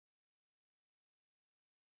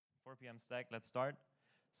4 p.m. stack, let's start.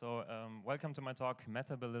 So welcome to my talk,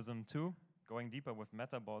 Metaballism 2, going deeper with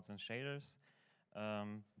Metaballs and Shaders.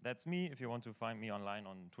 That's me. If you want to find me online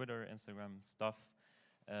on Twitter, Instagram, stuff,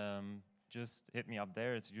 just hit me up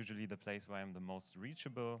there. It's usually the place where I'm the most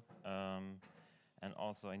reachable. And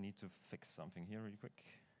also I need to fix something here really quick.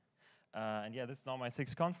 And yeah, this is now my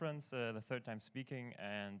 6th conference, the 3rd time speaking,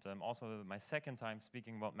 and also my 2nd time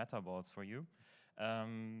speaking about metaballs for you.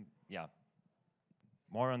 Yeah,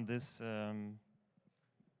 more on this.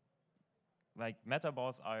 Like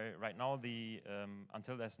metaballs are right now the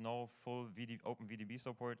until there's no full OpenVDB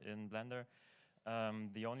support in Blender,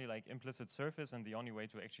 the only like implicit surface and the only way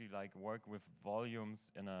to actually like work with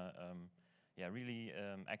volumes in a really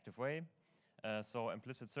active way. So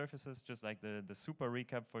implicit surfaces, just like the super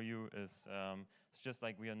recap for you is, it's just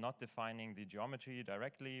like we are not defining the geometry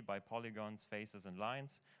directly by polygons, faces, and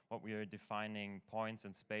lines. What we are defining points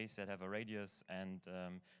in space that have a radius and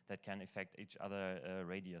that can affect each other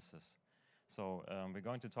radiuses. So we're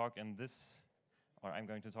going to talk in this, or I'm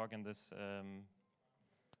going to talk in this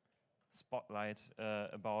spotlight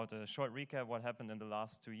about a short recap what happened in the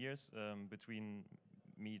last 2 years between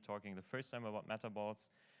me talking the first time about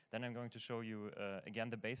metaballs. Then I'm going to show you, again,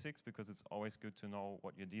 the basics, because it's always good to know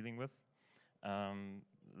what you're dealing with.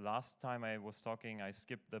 Last time I was talking, I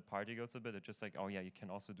skipped the particles a bit. It's just like, oh yeah, you can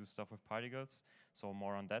also do stuff with particles, so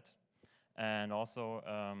more on that. And also,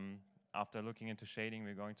 after looking into shading,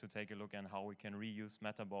 we're going to take a look at how we can reuse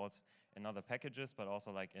metaballs in other packages, but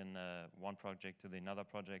also like in one project to the another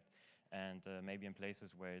project, and maybe in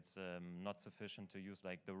places where it's not sufficient to use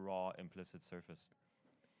like the raw implicit surface.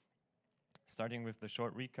 Starting with the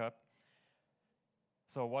short recap.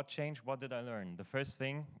 So what changed? What did I learn? The first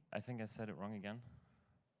thing, I think I said it wrong again.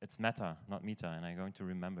 It's meta, not meta, and I'm going to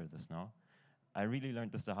remember this now. I really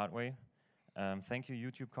learned this the hard way. Thank you,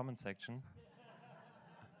 YouTube comment section.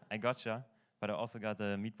 I gotcha, but I also got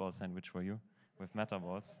a meatball sandwich for you with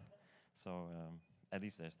metaballs. So at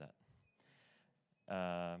least there's that.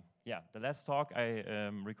 Yeah, the last talk I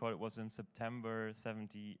recorded was in September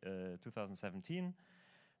 2017.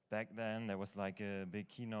 Back then, there was like a big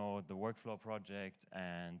keynote, the workflow project,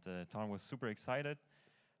 and Tom was super excited.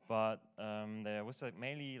 But there was like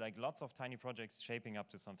mainly like lots of tiny projects shaping up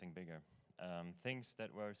to something bigger. Things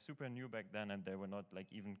that were super new back then, and they were not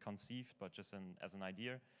like even conceived, but just as an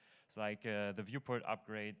idea. It's like the viewport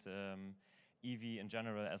upgrade, Eevee in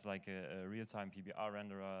general as like a real-time PBR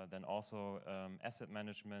renderer, then also asset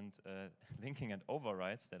management, linking and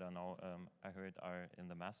overrides that are now, I heard, are in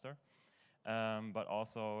the master. But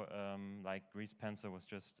also, like Grease Pencil was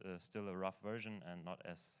just still a rough version and not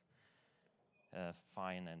as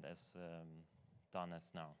fine and as done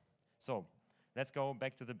as now. So let's go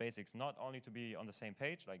back to the basics. Not only to be on the same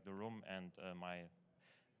page, like the room and my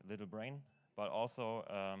little brain, but also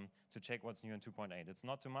to check what's new in 2.8. It's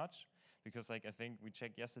not too much, because like I think we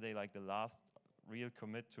checked yesterday, like the last real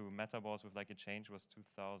commit to metaballs with like a change was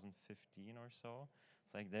 2015 or so.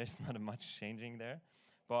 It's like there's not much changing there.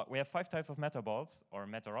 But we have 5 types of metaballs, or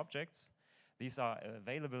meta objects. These are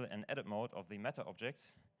available in edit mode of the meta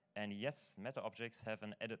objects. And yes, meta objects have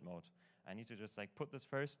an edit mode. I need to just like put this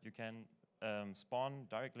first. You can spawn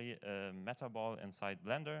directly a metaball inside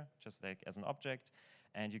Blender, just like as an object.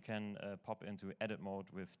 And you can pop into edit mode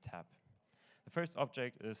with tab. The first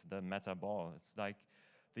object is the metaball. It's like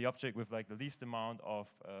the object with like the least amount of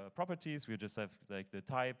properties. We just have like the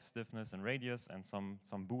type, stiffness, and radius, and some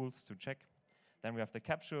bools to check. Then we have the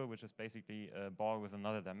capsule, which is basically a ball with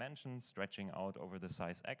another dimension stretching out over the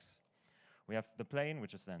size x. We have the plane,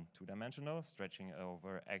 which is then 2-dimensional, stretching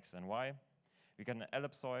over x and y. We get an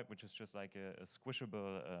ellipsoid, which is just like a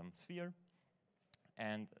squishable sphere.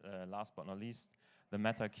 And last but not least, the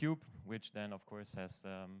meta cube, which then, of course, has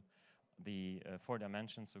the 4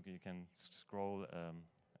 dimensions, so you can scroll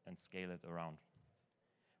and scale it around.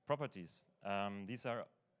 Properties. These are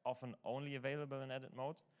often only available in edit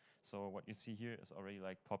mode. So what you see here is already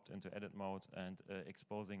like popped into edit mode and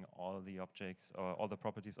exposing all the objects, or all the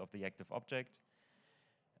properties of the active object.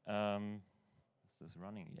 Is this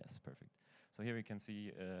running? Yes, perfect. So here we can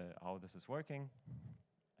see how this is working.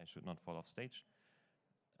 I should not fall off stage.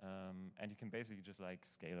 And you can basically just like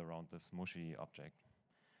scale around this mushy object.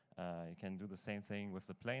 You can do the same thing with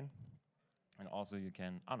the plane. And also you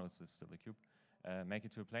can, oh no, this is still a cube. Make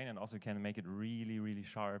it to a plane, and also can make it really, really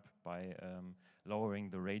sharp by lowering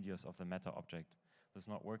the radius of the meta object. This is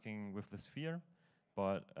not working with the sphere,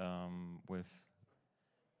 but with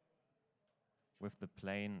the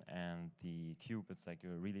plane and the cube, it's like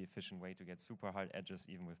a really efficient way to get super hard edges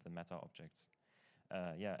even with the meta objects.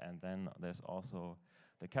 Yeah, and then there's also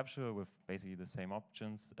the capsule with basically the same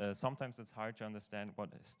options. Sometimes it's hard to understand what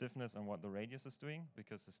stiffness and what the radius is doing,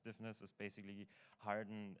 because the stiffness is basically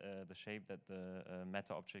harden the shape that the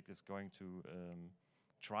meta object is going to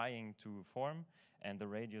trying to form, and the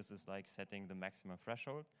radius is like setting the maximum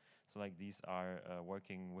threshold. So like these are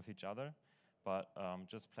working with each other, but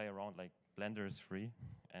just play around. Like Blender is free,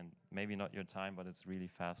 and maybe not your time, but it's really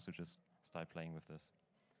fast to just start playing with this.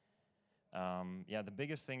 Yeah, the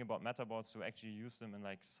biggest thing about metaballs to actually use them in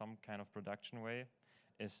like some kind of production way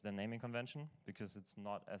is the naming convention, because it's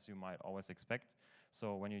not as you might always expect.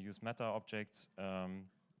 So when you use meta objects,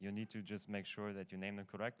 you need to just make sure that you name them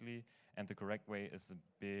correctly, and the correct way is a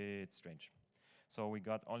bit strange. So we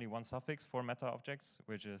got only one suffix for meta objects,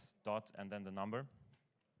 which is dot and then the number.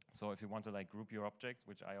 So if you want to like group your objects,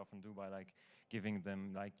 which I often do by like giving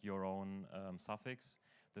them like your own suffix,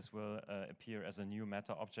 this will appear as a new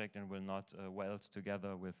meta object and will not weld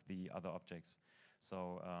together with the other objects.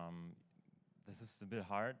 So this is a bit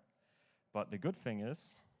hard, but the good thing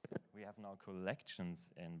is we have now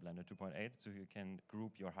collections in Blender 2.8, so you can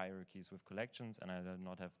group your hierarchies with collections, and I do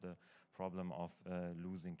not have the problem of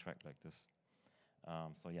losing track like this.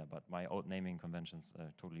 So yeah, but my old naming conventions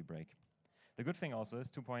totally break. The good thing also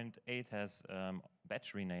is 2.8 has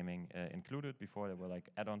batch renaming included. Before there were like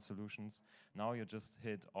add-on solutions. Now you just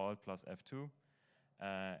hit Alt plus F2,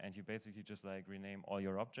 and you basically just like rename all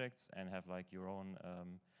your objects and have like your own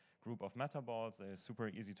group of metaballs. They're super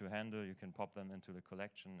easy to handle. You can pop them into the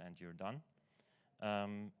collection and you're done.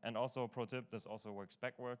 And also, pro tip, this also works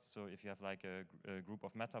backwards. So if you have like a group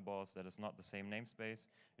of metaballs that is not the same namespace,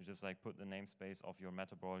 you just like put the namespace of your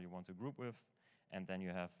metaball you want to group with, and then you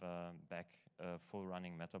have back a full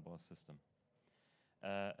running metaball system.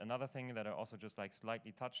 Another thing that I also just like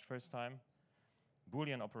slightly touched first time,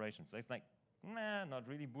 Boolean operations. It's like, nah, not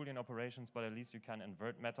really Boolean operations, but at least you can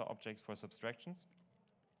invert meta objects for subtractions.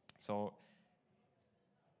 So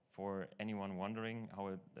for anyone wondering how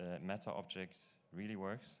a meta object really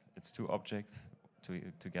works, it's two objects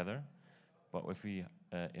together, but if we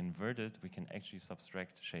invert it, we can actually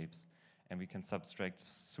subtract shapes. And we can subtract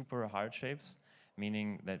super hard shapes,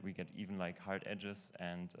 meaning that we get even like hard edges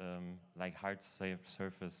and like hard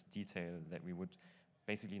surface detail that we would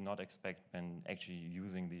basically not expect when actually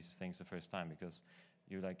using these things the first time, because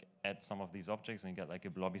you like add some of these objects and you get like a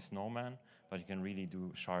blobby snowman, but you can really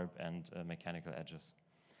do sharp and mechanical edges.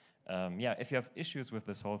 Yeah, if you have issues with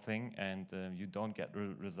this whole thing and you don't get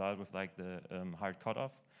result with like the hard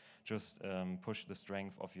cutoff, just push the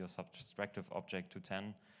strength of your subtractive object to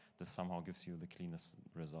 10. This somehow gives you the cleanest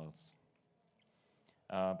results.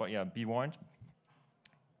 But yeah, be warned.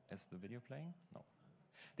 Is the video playing? No.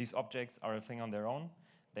 These objects are a thing on their own.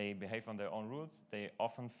 They behave on their own rules. They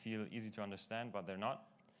often feel easy to understand, but they're not.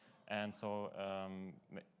 And so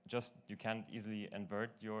just you can't easily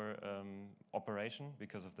invert your operation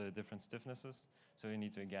because of the different stiffnesses. So you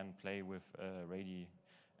need to, again, play with radii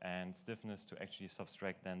and stiffness to actually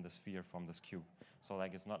subtract then the sphere from this cube. So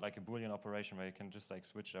like it's not like a Boolean operation where you can just like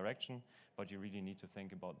switch direction, but you really need to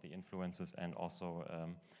think about the influences and also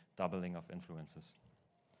doubling of influences.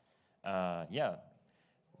 Yeah,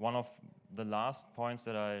 one of the last points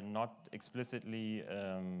that are not explicitly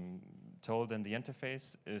told in the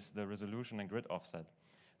interface is the resolution and grid offset.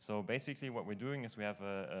 So basically what we're doing is we have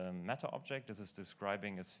a meta object. This is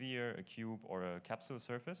describing a sphere, a cube, or a capsule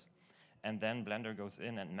surface. And then Blender goes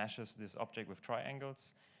in and meshes this object with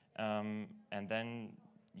triangles. And then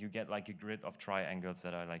you get like a grid of triangles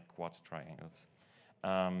that are like quad triangles.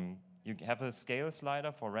 You have a scale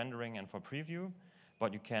slider for rendering and for preview,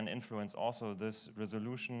 but you can influence also this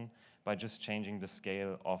resolution by just changing the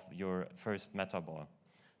scale of your first metaball.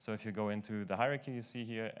 So if you go into the hierarchy you see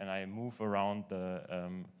here, and I move around the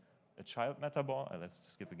a child metaball, let's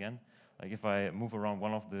skip again. Like if I move around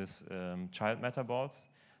one of these child metaballs,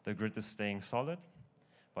 the grid is staying solid.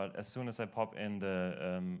 But as soon as I pop in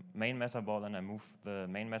the main metaball and I move the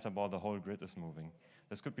main metaball, the whole grid is moving.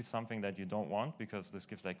 This could be something that you don't want, because this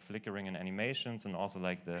gives like flickering and animations, and also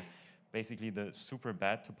like basically the super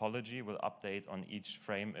bad topology will update on each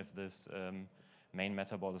frame if this main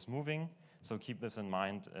metaball is moving. So keep this in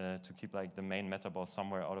mind to keep like the main metaball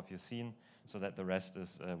somewhere out of your scene, so that the rest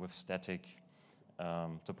is with static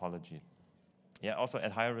topology. Yeah, also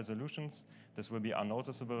at higher resolutions, this will be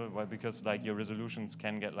unnoticeable, because like your resolutions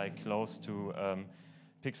can get like close to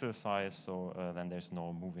pixel size, so then there's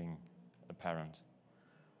no moving apparent.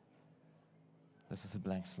 This is a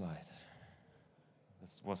blank slide.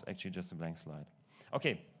 This was actually just a blank slide.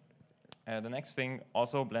 Okay, the next thing,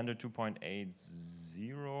 also Blender 2.8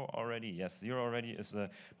 0 already, yes, 0 already, is a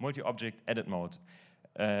multi-object edit mode.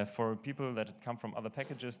 For people that come from other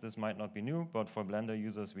packages, this might not be new, but for Blender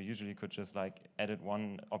users, we usually could just like edit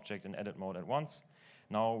one object in edit mode at once.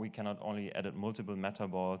 Now we cannot only edit multiple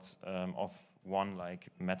metaballs of one like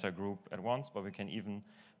meta group at once, but we can even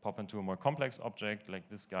pop into a more complex object like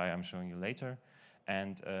this guy I'm showing you later,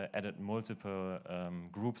 and edit multiple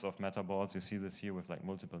groups of metaballs. You see this here with like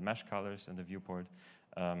multiple mesh colors in the viewport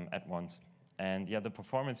at once. And yeah, the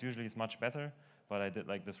performance usually is much better, but I did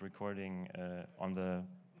like this recording on the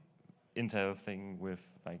Intel thing with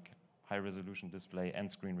like high resolution display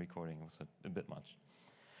and screen recording. It was a bit much.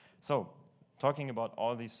 So talking about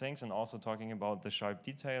all these things and also talking about the sharp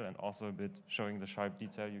detail and also a bit showing the sharp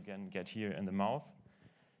detail you can get here in the mouth.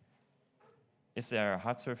 Is there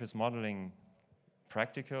hard surface modeling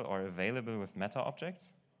practical or available with meta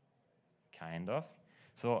objects? Kind of.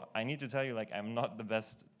 So I need to tell you, like, I'm not the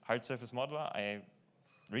best hard surface modeler. I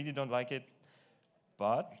really don't like it,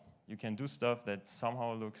 but you can do stuff that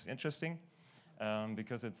somehow looks interesting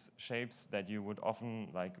because it's shapes that you would often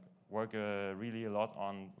like work really a lot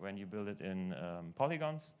on when you build it in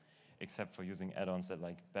polygons, except for using add-ons that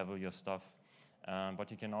like bevel your stuff. But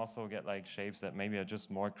you can also get like shapes that maybe are just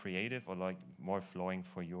more creative or like more flowing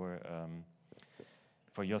for your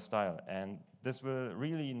style. And this will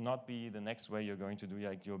really not be the next way you're going to do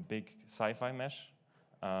like your big sci-fi mesh,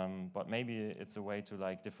 but maybe it's a way to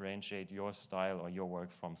like differentiate your style or your work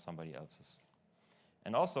from somebody else's.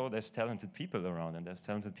 And also there's talented people around and there's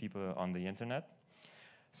talented people on the internet.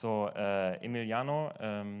 So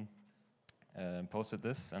Emiliano posted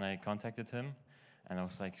this and I contacted him. And I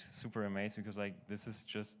was like super amazed because like this is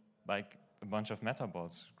just like a bunch of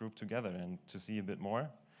metaballs grouped together. And to see a bit more,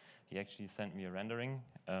 he actually sent me a rendering.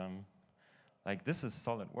 Like this is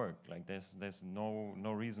solid work. Like there's no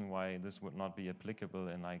reason why this would not be applicable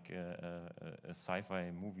in like a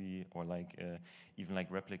sci-fi movie or like even like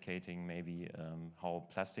replicating maybe how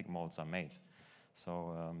plastic molds are made.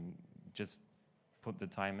 So just put the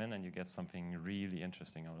time in and you get something really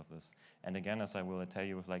interesting out of this. And again, as I will tell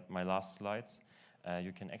you with like my last slides,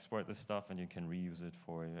 you can export this stuff and you can reuse it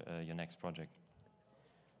for your next project.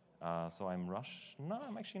 So I'm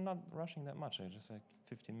actually not rushing that much. I just like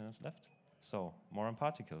 15 minutes left. So more on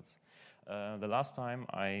particles. The last time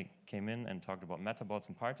I came in and talked about metaballs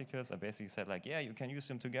and particles, I basically said like, yeah, you can use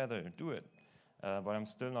them together, do it. But I'm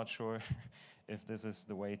still not sure if this is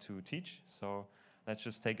the way to teach. So let's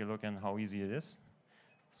just take a look at how easy it is.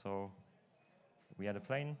 So we had a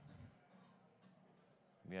plane.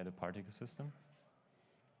 We had a particle system.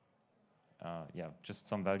 Yeah, just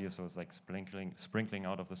some values, so it's like sprinkling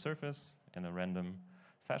out of the surface in a random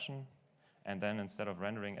fashion. And then instead of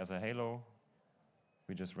rendering as a halo,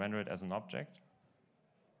 we just render it as an object.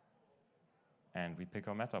 And we pick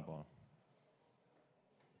our metaball.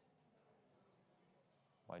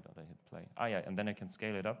 Why don't I hit play? Ah, yeah, and then I can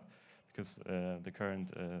scale it up because the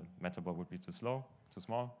current metaball would be too small.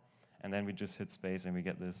 And then we just hit space and we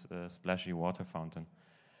get this splashy water fountain.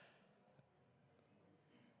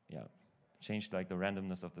 Yeah. Changed like the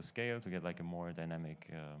randomness of the scale to get like a more dynamic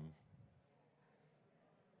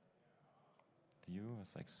view.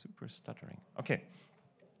 It's like super stuttering. Okay,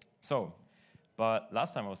 so, but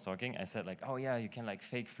last time I was talking, I said like, oh yeah, you can like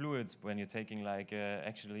fake fluids when you're taking like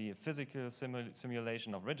actually a physical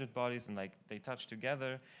simulation of rigid bodies and like they touch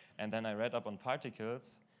together. And then I read up on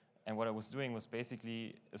particles, and what I was doing was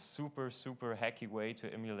basically a super hacky way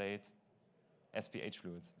to emulate SPH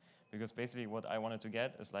fluids. Because basically what I wanted to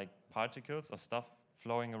get is like particles or stuff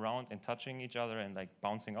flowing around and touching each other and like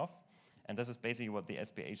bouncing off. And this is basically what the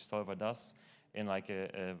SPH solver does in like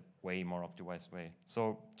a way more optimized way.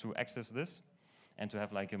 So to access this and to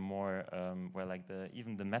have like a more, where like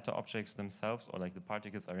even the meta objects themselves or like the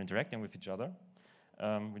particles are interacting with each other,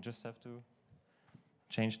 we just have to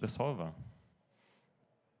change the solver.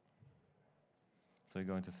 So you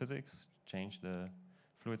go into physics, change the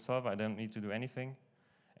fluid solver. I don't need to do anything.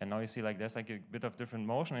 And now you see like there's like a bit of different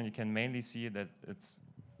motion, and you can mainly see that it's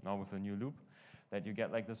now with a new loop that you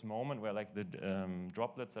get like this moment where like the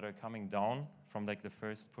droplets that are coming down from like the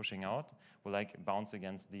first pushing out will like bounce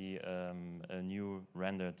against the new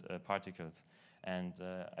rendered particles. And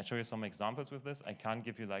I show you some examples with this. I can't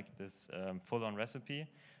give you like this full-on recipe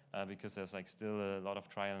because there's like still a lot of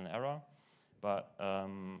trial and error. But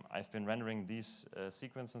I've been rendering these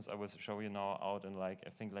sequences. I will show you now out in like,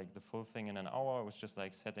 I think like the full thing in an hour. It was just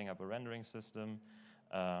like setting up a rendering system,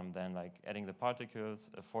 then like adding the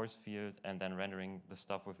particles, a force field, and then rendering the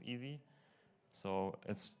stuff with Eevee. So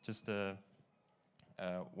it's just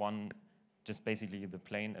just basically the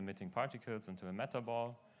plane emitting particles into a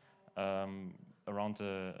metaball around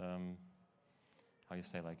a, how you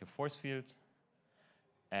say, like a force field.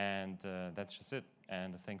 And that's just it.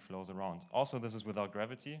 and the thing flows around. Also, this is without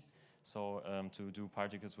gravity. So to do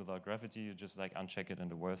particles without gravity, you just like uncheck it in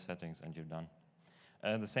the world settings and you're done.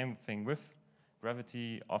 The same thing with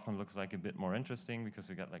gravity. Often looks like a bit more interesting because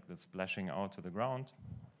you get like this splashing out to the ground.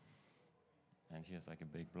 And here's like a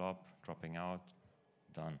big blob dropping out.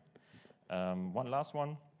 Done. One last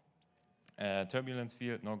one. Turbulence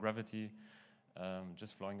field, no gravity,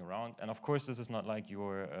 just flowing around. And of course, this is not like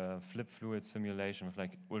your flip fluid simulation with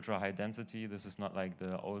like ultra high density. This is not like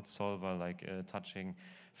the old solver, like touching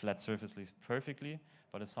flat surfaces perfectly,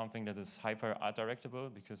 but it's something that is hyper art directable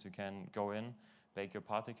because you can go in, bake your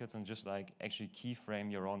particles and just like actually keyframe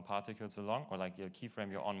your own particles along, or like you keyframe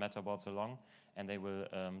your own metaballs along, and they will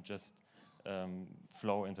just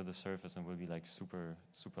flow into the surface and will be like super,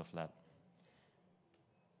 super flat.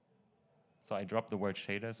 So I dropped the word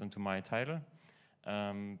shaders into my title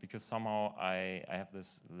because somehow I have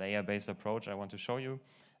this layer-based approach I want to show you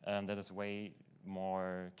that is way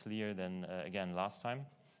more clear than, again, last time.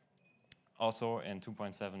 Also in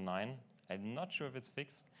 2.79, I'm not sure if it's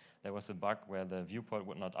fixed, there was a bug where the viewport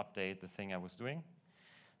would not update the thing I was doing.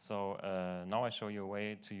 So now I show you a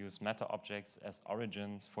way to use meta objects as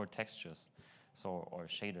origins for textures, so, or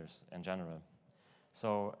shaders in general.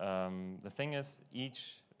 So the thing is,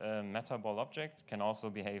 each metaball object can also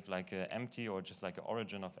behave like an empty or just like an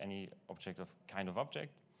origin of any object of kind of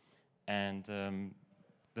object. And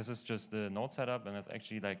this is just the node setup, and it's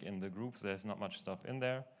actually like in the groups, there's not much stuff in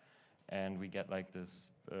there. And we get like this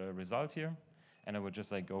result here. And I would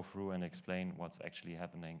just like go through and explain what's actually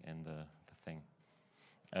happening in the thing.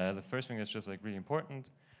 The first thing is just like really important.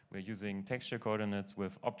 We're using texture coordinates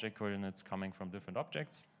with object coordinates coming from different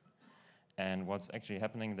objects. And what's actually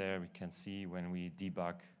happening there, we can see when we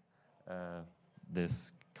debug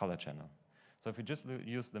this color channel. So if we just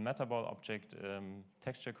use the metaball object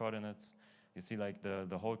texture coordinates, you see like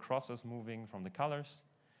the whole cross is moving from the colors.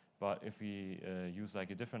 But if we use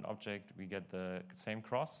like a different object, we get the same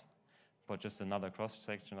cross, but just another cross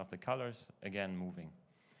section of the colors, again moving.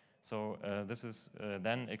 So this is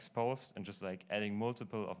then exposed and just like adding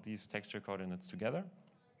multiple of these texture coordinates together.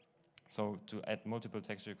 So to add multiple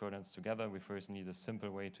texture coordinates together, we first need a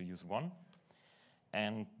simple way to use one.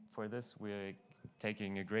 And for this, we're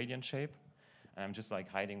taking a gradient shape. And I'm just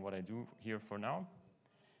like hiding what I do here for now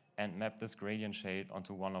and map this gradient shade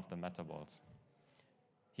onto one of the metaballs.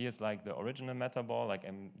 Here's like the original metaball, like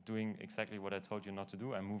I'm doing exactly what I told you not to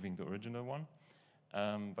do. I'm moving the original one.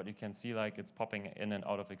 But you can see like it's popping in and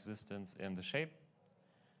out of existence in the shape.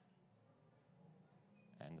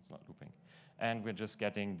 And it's not looping. And we're just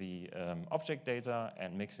getting the object data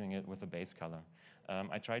and mixing it with the base color.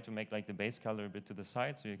 I try to make like the base color a bit to the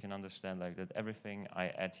side so you can understand like that everything I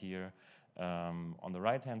add here on the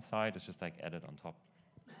right-hand side is just like added on top.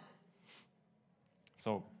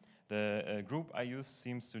 So the group I use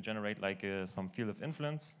seems to generate like some field of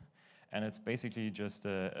influence, and it's basically just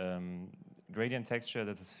a gradient texture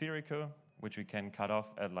that is spherical, which we can cut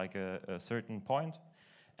off at like a certain point.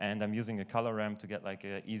 And I'm using a color ramp to get like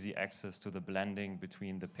easy access to the blending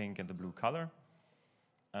between the pink and the blue color.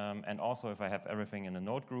 And also, if I have everything in a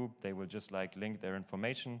node group, they will just like link their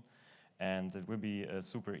information, and it will be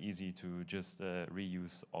super easy to just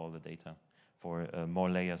reuse all the data for more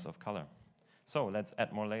layers of color. So let's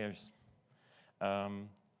add more layers.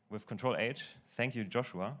 With Control H, thank you,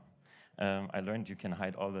 Joshua. I learned you can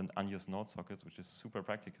hide all the unused node sockets, which is super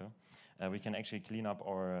practical. We can actually clean up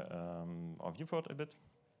our viewport a bit,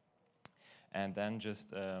 and then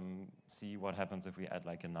just see what happens if we add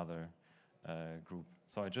like another group.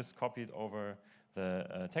 So I just copied over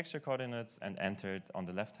the texture coordinates and entered on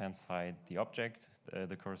the left-hand side the object,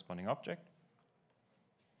 the corresponding object.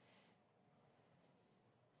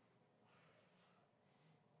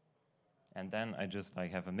 And then I just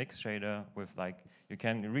like have a mix shader with like, you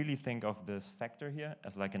can really think of this factor here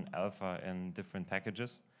as like an alpha in different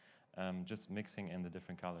packages, just mixing in the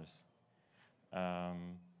different colors.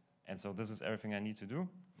 And so this is everything I need to do.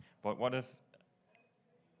 But what if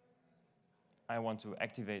I want to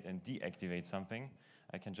activate and deactivate something?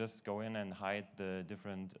 I can just go in and hide the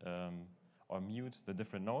different, or mute the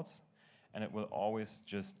different nodes, and it will always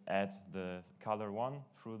just add the color one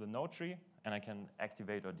through the node tree, and I can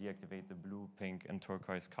activate or deactivate the blue, pink, and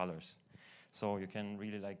turquoise colors. So you can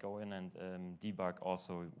really like go in and debug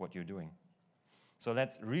also what you're doing. So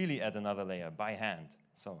let's really add another layer by hand.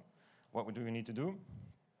 So what do we need to do?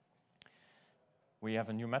 We have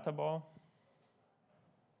a new metaball.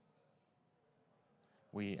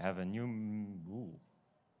 We have a new,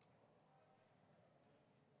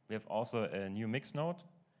 we have also a new mix node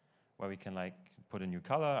where we can like put a new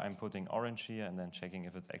color. I'm putting orange here and then checking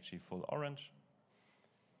if it's actually full orange.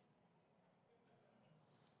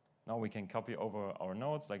 Now we can copy over our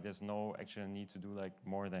nodes, like there's no actual need to do like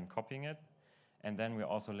more than copying it. And then we're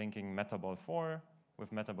also linking Metaball 4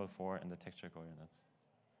 with Metaball 4 in the texture coordinates.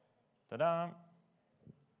 Ta-da!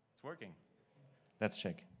 It's working. Let's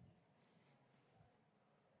check.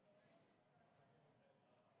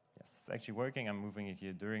 Yes, it's actually working. I'm moving it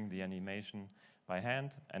here during the animation by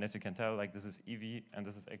hand. And as you can tell, like this is Eevee, and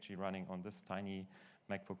this is actually running on this tiny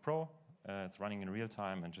MacBook Pro. It's running in real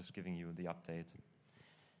time and just giving you the update.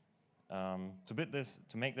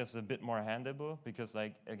 To make this a bit more handleable, because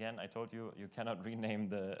like, again, I told you, you cannot rename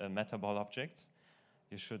the metaball objects.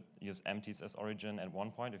 You should use empties as origin at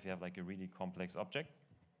one point if you have like a really complex object.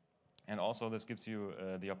 And also this gives you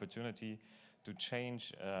the opportunity to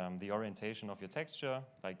change the orientation of your texture,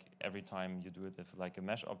 like every time you do it with like a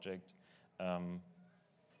mesh object,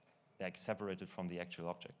 like separated from the actual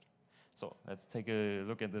object. So let's take a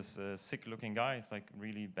look at this sick looking guy. It's like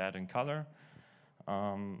really bad in color.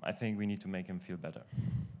 I think we need to make him feel better.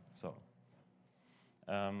 So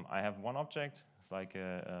I have one object. It's like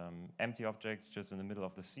an empty object just in the middle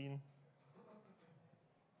of the scene.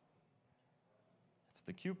 It's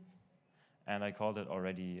the cube. And I called it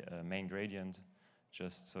already main gradient,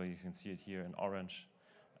 just so you can see it here in orange.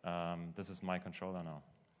 This is my controller now.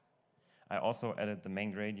 I also added the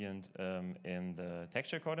main gradient in the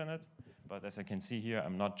texture coordinate, but as you can see here,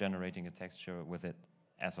 I'm not generating a texture with it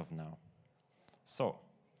as of now. So,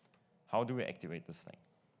 how do we activate this thing?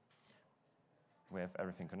 We have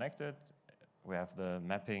everything connected. We have the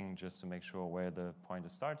mapping just to make sure where the point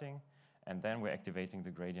is starting. And then we're activating the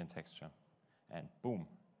gradient texture. And boom,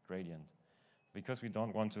 gradient. Because we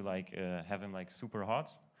don't want to like have him like super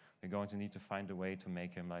hot, we're going to need to find a way to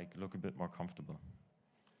make him like look a bit more comfortable.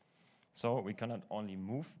 So we cannot only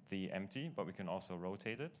move the empty, but we can also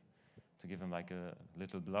rotate it to give him like a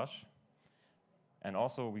little blush. And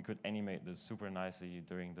also we could animate this super nicely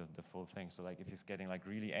during the full thing. So like if he's getting like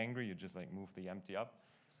really angry, you just like move the empty up,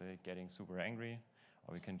 so getting super angry.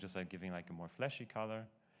 Or we can just like giving like a more flashy color.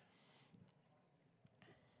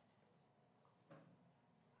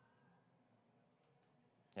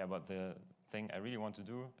 Yeah, but the thing I really want to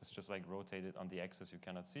do is just like rotate it on the axis you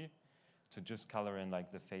cannot see to just color in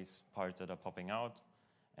like the face parts that are popping out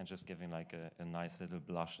and just giving like a nice little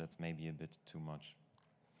blush that's maybe a bit too much.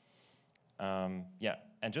 Yeah,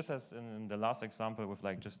 and just as in the last example with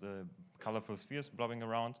like just the colorful spheres blobbing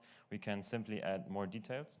around, we can simply add more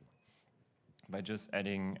details by just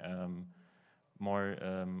adding more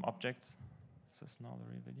objects. Is this now the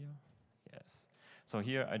real video? Yes. So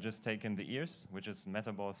here I just taken the ears, which is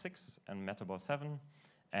Metaball 6 and Metaball 7,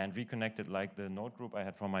 and reconnected like the node group I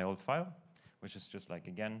had from my old file, which is just like,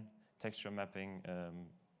 again, texture mapping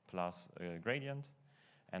plus gradient.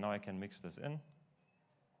 And now I can mix this in.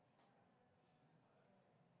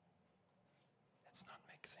 It's not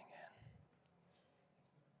mixing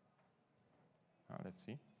in. Oh, let's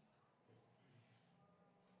see.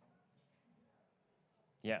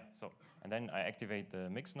 Yeah, so, and then I activate the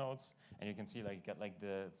mix nodes, and you can see like get like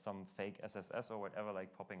some fake SSS or whatever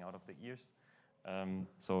like popping out of the ears.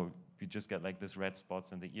 So you just get like this red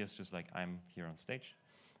spots in the ears, just like I'm here on stage.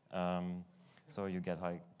 So you get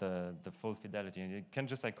like the full fidelity, and you can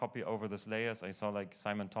just like copy over these layers. I saw like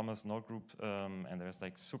Simon Thomas node group, and there's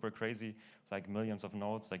like super crazy, like millions of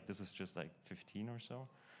nodes. Like this is just like 15 or so.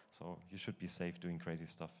 So you should be safe doing crazy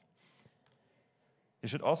stuff. You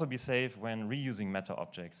should also be safe when reusing meta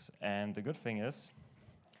objects. And the good thing is,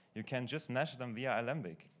 you can just mesh them via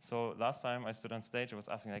Alembic. So last time I stood on stage, I was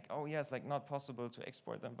asking like, oh yeah, it's like not possible to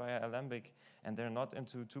export them via Alembic, and they're not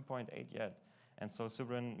into 2.8 yet. And so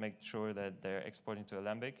Subrin made sure that they're exporting to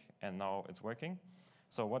Alembic, and now it's working.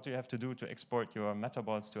 So what do you have to do to export your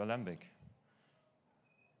metaballs to Alembic?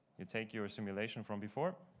 You take your simulation from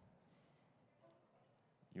before,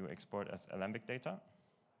 you export as Alembic data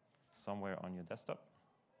somewhere on your desktop.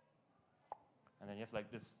 And then you have like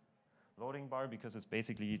this loading bar, because it's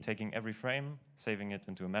basically taking every frame, saving it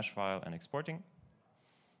into a mesh file and exporting.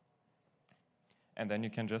 And then you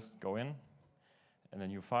can just go in, and a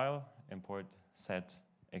new file, import set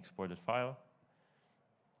exported file,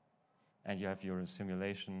 and you have your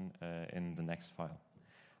simulation in the next file.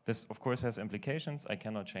 This, of course, has implications. I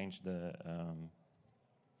cannot change the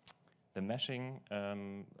meshing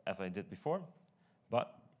as I did before,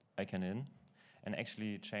 but I can in and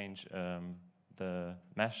actually change the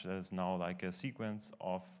mesh is now like a sequence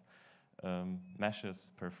of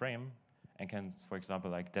meshes per frame, and can, for example,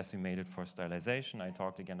 like decimate it for stylization. I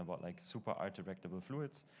talked again about like super art directable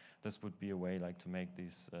fluids. This would be a way like to make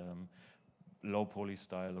these low poly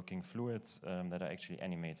style looking fluids that are actually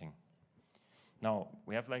animating. Now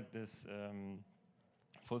we have like this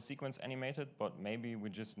full sequence animated, but maybe we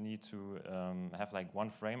just need to have like one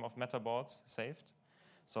frame of metaballs saved.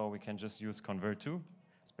 So we can just use convert2.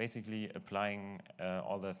 It's basically applying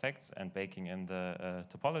all the effects and baking in the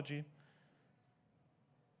topology.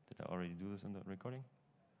 Did I already do this in the recording?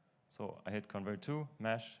 So I hit convert2,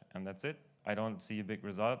 mesh, and that's it. I don't see a big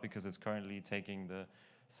result because it's currently taking the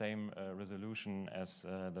same resolution as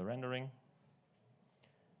the rendering.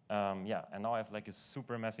 Yeah, and now I have like a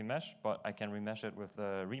super messy mesh, but I can remesh it with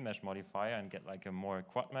the remesh modifier and get like a more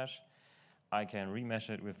quad mesh. I can remesh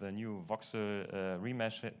it with the new voxel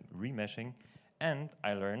remeshing. And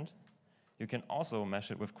I learned you can also mesh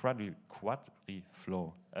it with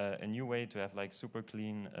quadriflow, a new way to have like super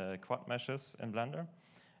clean quad meshes in Blender.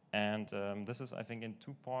 And this is, I think, in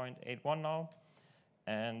 2.81 now.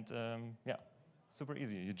 And yeah, super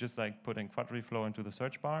easy. You just like put in quadriflow into the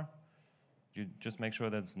search bar. You just make sure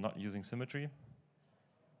that it's not using symmetry.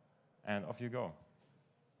 And off you go.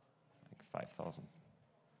 Like 5,000.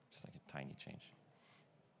 Just like a tiny change.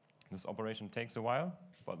 This operation takes a while,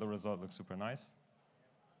 but the result looks super nice.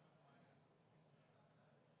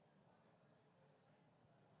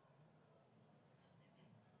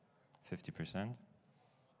 %.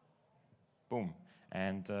 Boom.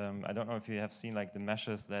 And I don't know if you have seen like the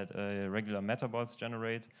meshes that regular metaballs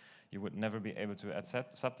generate. You would never be able to add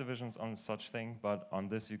subdivisions on such thing, but on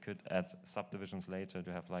this you could add subdivisions later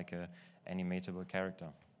to have like a animatable character.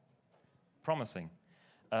 Promising.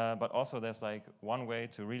 But also there's like one way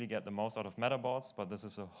to really get the most out of metaballs, but this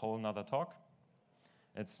is a whole nother talk.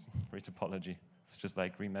 It's retopology. It's just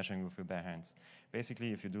like remeshing with your bare hands.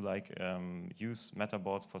 Basically, if you do like use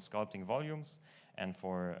metaballs for sculpting volumes and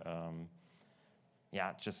for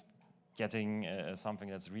yeah, just getting something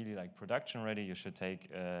that's really like production ready, you should take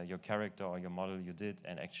your character or your model you did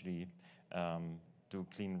and actually do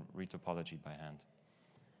clean retopology by hand.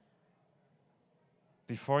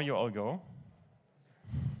 Before you all go,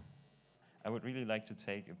 I would really like to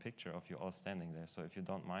take a picture of you all standing there. So if you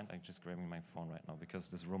don't mind, I'm just grabbing my phone right now because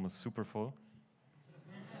this room is super full.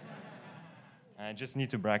 I just need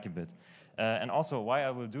to brag a bit. And also, why I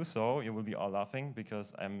will do so, you will be all laughing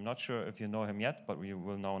because I'm not sure if you know him yet, but we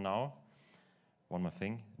will know now. One more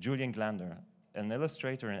thing. Julian Glander, an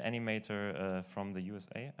illustrator and animator from the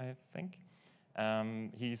USA, I think.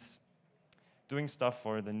 He's doing stuff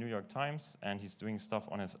for the New York Times, and he's doing stuff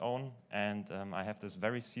on his own. And I have this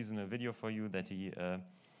very seasonal video for you that he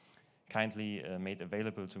kindly made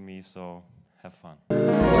available to me, so have fun.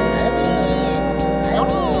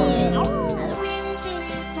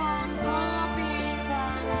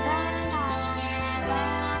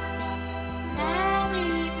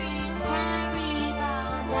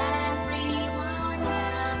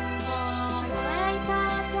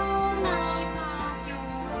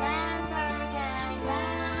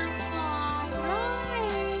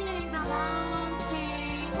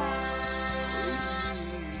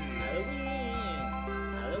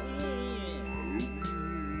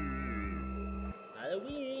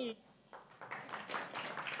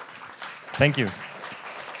 Thank you.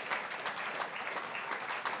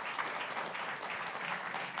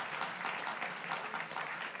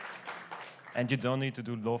 And you don't need to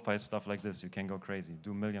do lo-fi stuff like this. You can go crazy.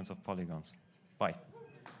 Do millions of polygons. Bye.